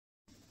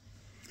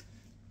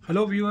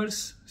Hello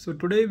viewers, so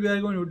today we are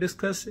going to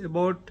discuss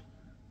about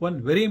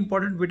one very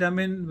important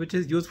vitamin which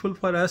is useful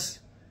for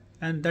us,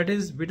 and that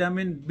is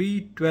vitamin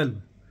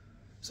B12.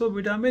 So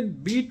vitamin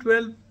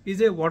B12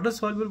 is a water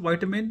soluble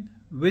vitamin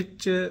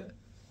which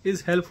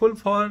is helpful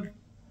for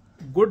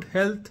good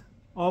health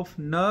of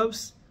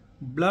nerves,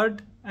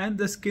 blood and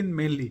the skin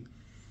mainly.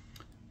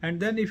 And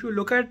then if you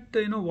look at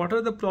what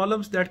are the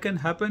problems that can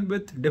happen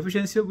with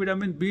deficiency of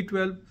vitamin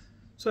B12,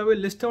 so I will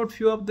list out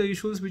few of the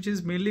issues which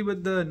is mainly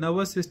with the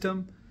nervous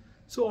system.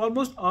 So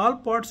almost all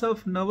parts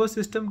of nervous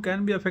system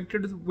can be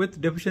affected with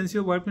deficiency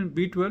of vitamin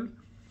B12,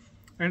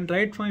 and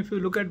right from if you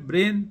look at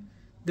brain,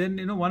 then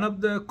one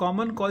of the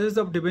common causes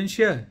of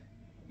dementia,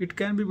 it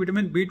can be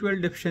vitamin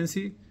B12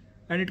 deficiency,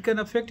 and it can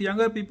affect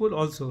younger people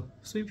also.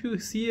 So if you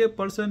see a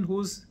person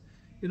who's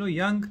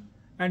young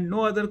and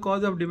no other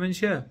cause of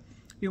dementia,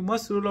 you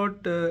must rule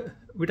out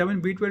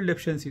vitamin B12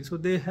 deficiency. So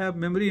they have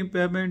memory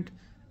impairment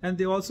and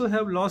they also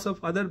have loss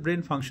of other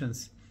brain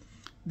functions.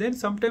 Then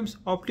sometimes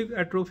optic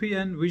atrophy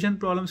and vision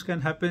problems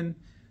can happen.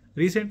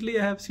 Recently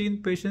I have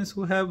seen patients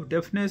who have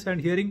deafness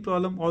and hearing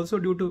problem also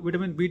due to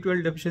vitamin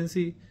B12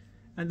 deficiency,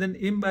 and then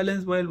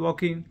imbalance while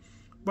walking.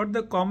 But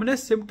the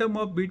commonest symptom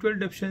of B12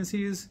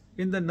 deficiency is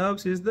in the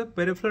nerves is the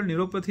peripheral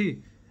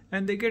neuropathy,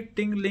 and they get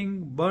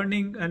tingling,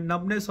 burning and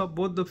numbness of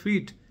both the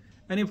feet,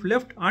 and if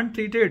left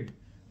untreated,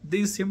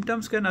 these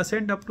symptoms can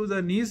ascend up to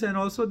the knees and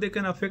also they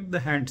can affect the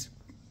hands.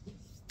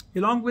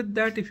 Along with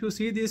that, if you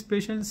see these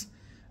patients,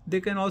 they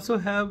can also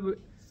have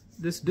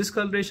this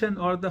discoloration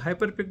or the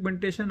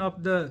hyperpigmentation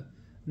of the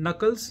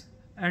knuckles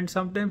and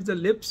sometimes the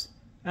lips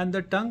and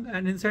the tongue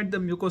and inside the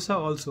mucosa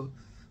also.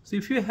 So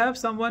if you have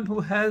someone who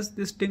has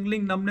this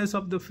tingling numbness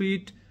of the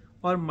feet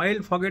or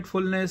mild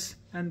forgetfulness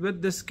and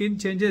with the skin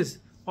changes,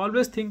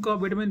 always think of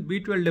vitamin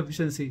B12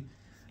 deficiency.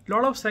 A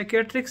lot of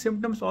psychiatric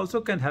symptoms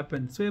also can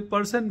happen. So a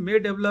person may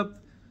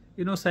develop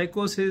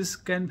psychosis,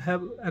 can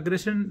have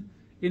aggression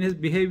in his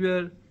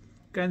behavior,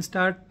 can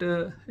start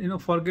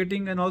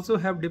forgetting and also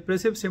have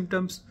depressive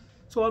symptoms.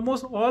 So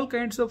almost all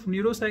kinds of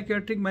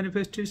neuropsychiatric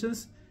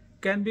manifestations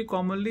can be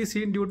commonly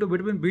seen due to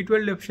vitamin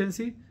B12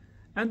 deficiency,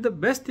 and the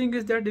best thing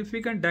is that if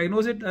we can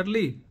diagnose it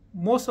early,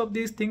 most of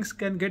these things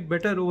can get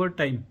better over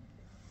time.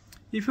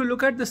 If you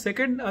look at the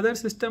second other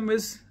system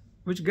is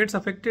which gets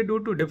affected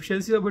due to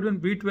deficiency of vitamin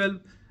B12,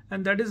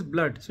 and that is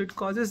blood. So it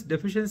causes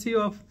deficiency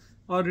of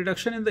or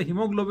reduction in the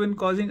hemoglobin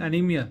causing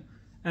anemia,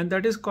 and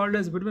that is called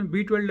as vitamin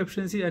B12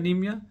 deficiency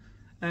anemia.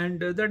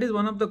 And that is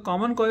one of the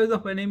common causes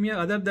of anemia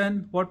other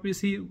than what we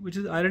see, which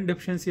is iron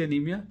deficiency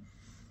anemia.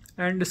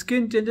 And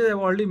skin changes I have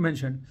already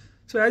mentioned.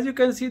 So as you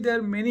can see, there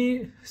are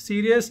many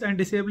serious and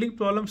disabling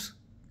problems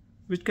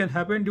which can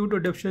happen due to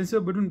deficiency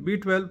of vitamin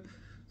B12.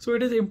 So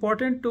it is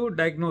important to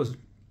diagnose.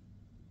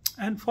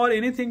 And for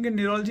anything in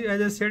neurology,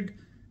 as I said,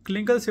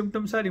 clinical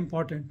symptoms are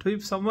important. So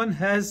if someone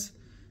has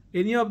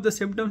any of the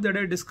symptoms that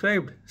I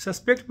described,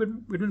 suspect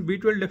vitamin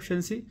B12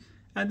 deficiency,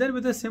 and then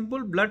with a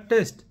simple blood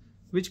test,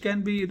 which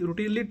can be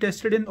routinely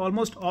tested in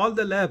almost all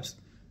the labs,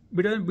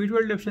 vitamin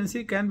B12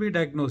 deficiency can be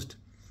diagnosed.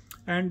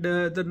 And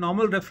the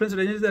normal reference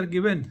ranges are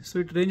given. So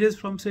it ranges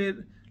from say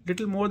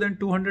little more than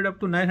 200 up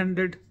to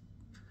 900.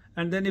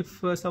 And then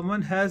if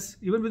someone has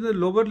even with the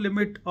lower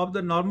limit of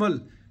the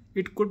normal,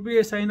 it could be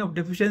a sign of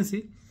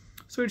deficiency.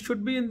 So it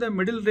should be in the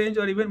middle range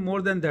or even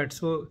more than that.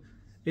 So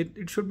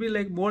it should be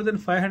like more than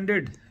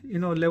 500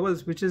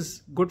 levels, which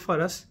is good for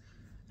us.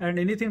 And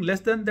anything less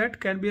than that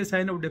can be a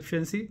sign of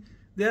deficiency.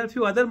 There are a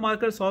few other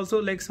markers also,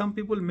 like some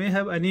people may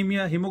have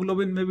anemia,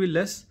 hemoglobin may be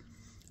less,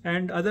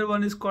 and other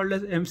one is called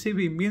as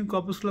MCV, mean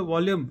corpuscular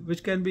volume,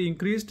 which can be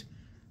increased,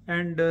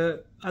 and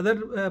other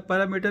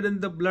parameter in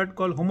the blood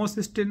called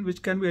homocysteine,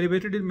 which can be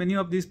elevated in many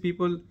of these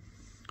people.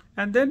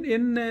 And then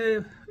in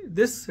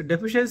this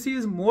deficiency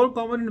is more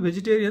common in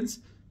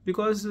vegetarians,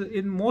 because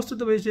in most of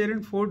the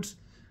vegetarian foods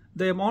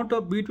the amount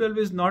of B12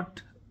 is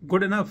not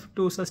good enough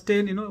to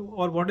sustain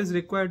or what is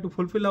required to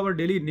fulfill our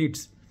daily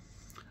needs.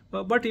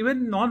 But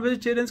even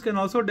non-vegetarians can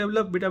also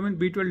develop vitamin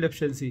B12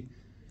 deficiency.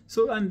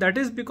 So, and that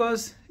is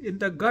because in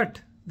the gut,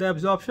 the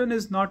absorption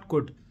is not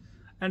good.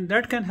 And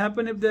that can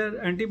happen if there are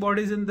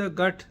antibodies in the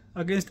gut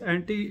against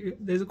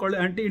this is called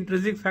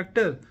anti-intrinsic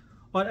factor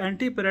or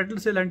anti-parietal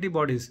cell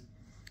antibodies.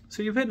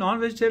 So if a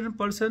non-vegetarian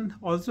person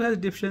also has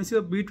deficiency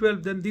of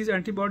B12, then these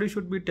antibodies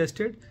should be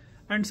tested.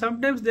 And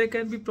sometimes there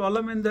can be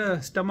problem in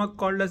the stomach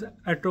called as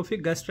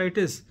atrophic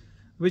gastritis,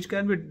 which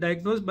can be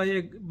diagnosed by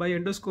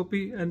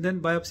endoscopy, and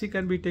then biopsy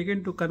can be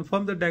taken to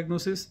confirm the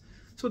diagnosis.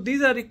 So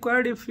these are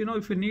required if you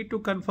need to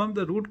confirm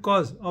the root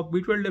cause of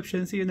B12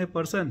 deficiency in a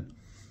person.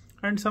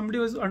 And somebody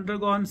who has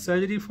undergone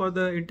surgery for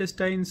the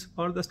intestines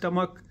or the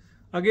stomach,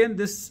 again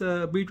this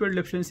B12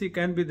 deficiency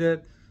can be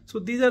there. So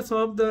these are some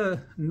of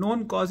the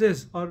known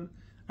causes,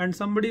 and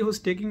somebody who's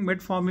taking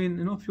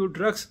metformin, few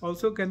drugs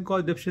also can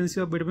cause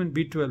deficiency of vitamin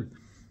B12.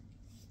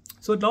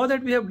 So now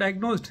that we have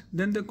diagnosed,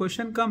 then the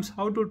question comes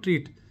how to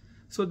treat.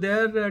 So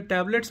there are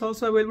tablets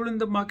also available in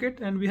the market,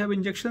 and we have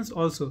injections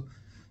also.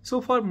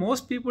 So for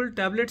most people,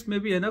 tablets may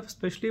be enough,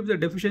 especially if the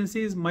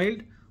deficiency is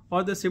mild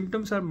or the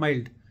symptoms are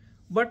mild.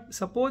 But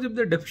suppose if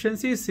the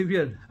deficiency is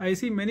severe, I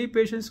see many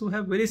patients who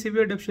have very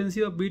severe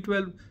deficiency of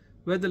B12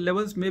 where the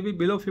levels may be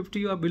below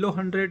 50 or below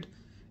 100.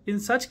 In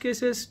such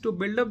cases, to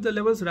build up the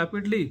levels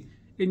rapidly,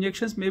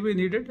 injections may be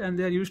needed, and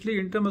they are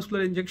usually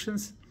intramuscular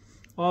injections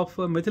of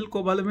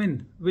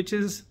methylcobalamin, which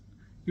is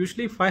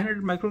usually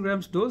 500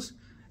 micrograms dose,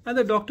 and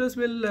the doctors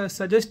will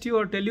suggest you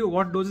or tell you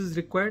what dose is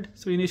required.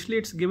 So initially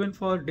it's given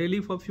for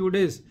daily for few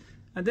days,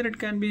 and then it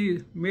can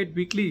be made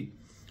weekly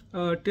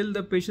till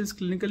the patients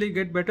clinically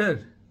get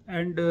better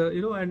and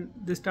and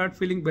they start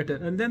feeling better,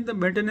 and then the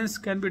maintenance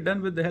can be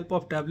done with the help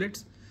of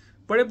tablets.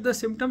 But if the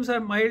symptoms are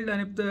mild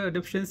and if the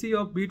deficiency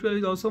of B12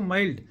 is also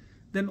mild,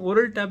 then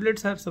oral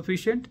tablets are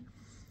sufficient,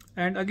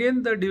 and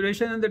again the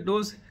duration and the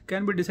dose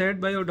can be decided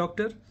by your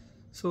doctor.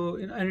 So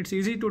and it's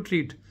easy to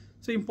treat.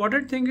 So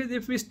important thing is,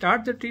 if we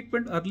start the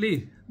treatment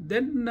early,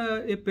 then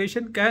a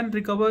patient can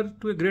recover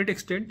to a great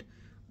extent.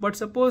 But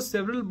suppose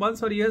several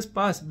months or years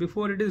pass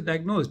before it is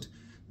diagnosed,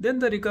 then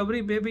the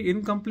recovery may be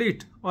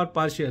incomplete or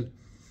partial.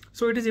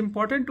 So it is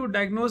important to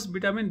diagnose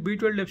vitamin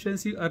B12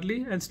 deficiency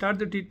early and start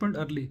the treatment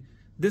early.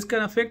 This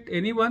can affect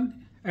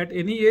anyone at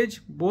any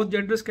age. Both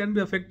genders can be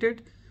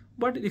affected,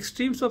 but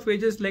extremes of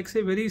ages like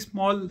say very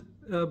small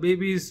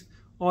babies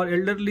or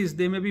elderlies,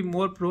 they may be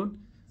more prone.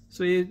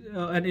 So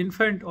an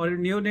infant or a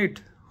neonate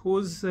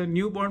who's a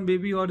newborn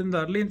baby or in the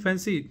early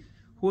infancy,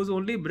 who's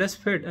only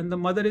breastfed and the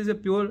mother is a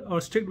pure or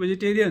strict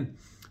vegetarian,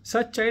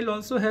 such child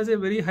also has a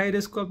very high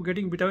risk of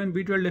getting vitamin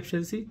B12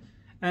 deficiency.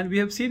 And we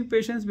have seen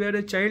patients where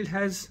a child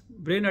has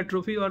brain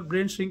atrophy or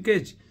brain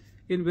shrinkage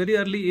in very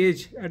early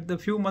age, at the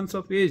few months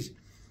of age.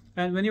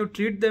 And when you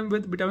treat them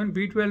with vitamin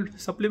B12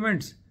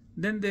 supplements,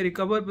 then they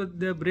recover with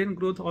their brain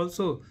growth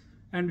also,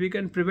 and we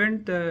can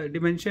prevent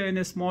dementia in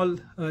a small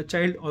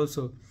child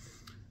also.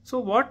 So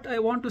what I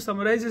want to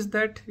summarize is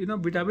that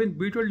vitamin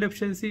B12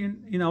 deficiency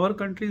in our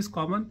country is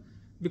common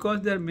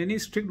because there are many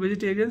strict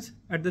vegetarians.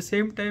 At the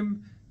same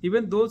time,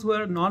 even those who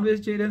are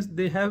non-vegetarians,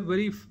 they have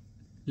very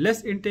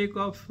less intake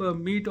of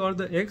meat or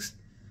the eggs,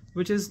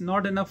 which is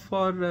not enough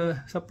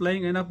for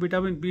supplying enough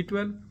vitamin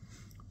B12.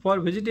 For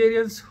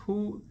vegetarians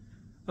who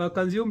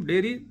consume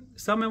dairy,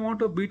 some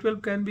amount of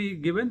B12 can be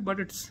given, but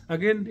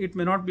it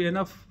may not be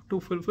enough to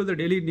fulfill the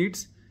daily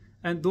needs.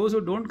 And those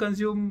who don't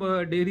consume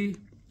dairy,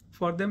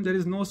 for them there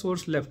is no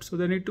source left, so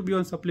they need to be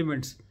on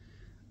supplements.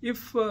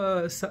 If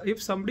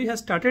somebody has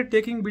started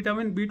taking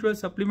vitamin B12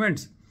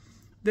 supplements,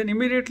 then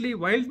immediately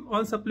while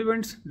on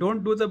supplements,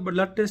 don't do the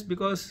blood test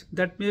because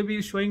that may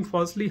be showing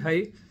falsely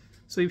high.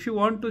 So if you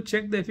want to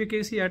check the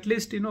efficacy, at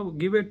least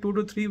give a 2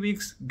 to 3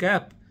 weeks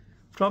gap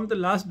from the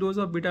last dose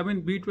of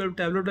vitamin B12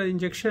 tablet or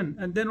injection,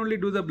 and then only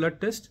do the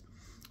blood test.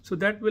 So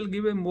that will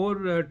give a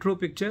more true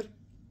picture.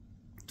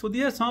 So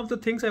these are some of the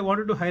things I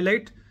wanted to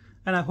highlight,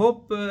 and I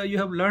hope you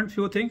have learned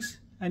few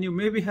things, and you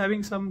may be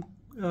having some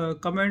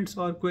comments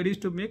or queries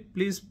to make.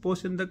 Please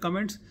post in the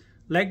comments,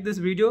 like this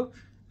video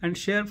and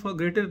share for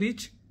greater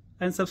reach,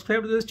 and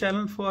subscribe to this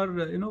channel for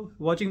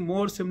watching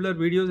more similar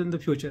videos in the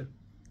future.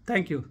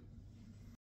 Thank you.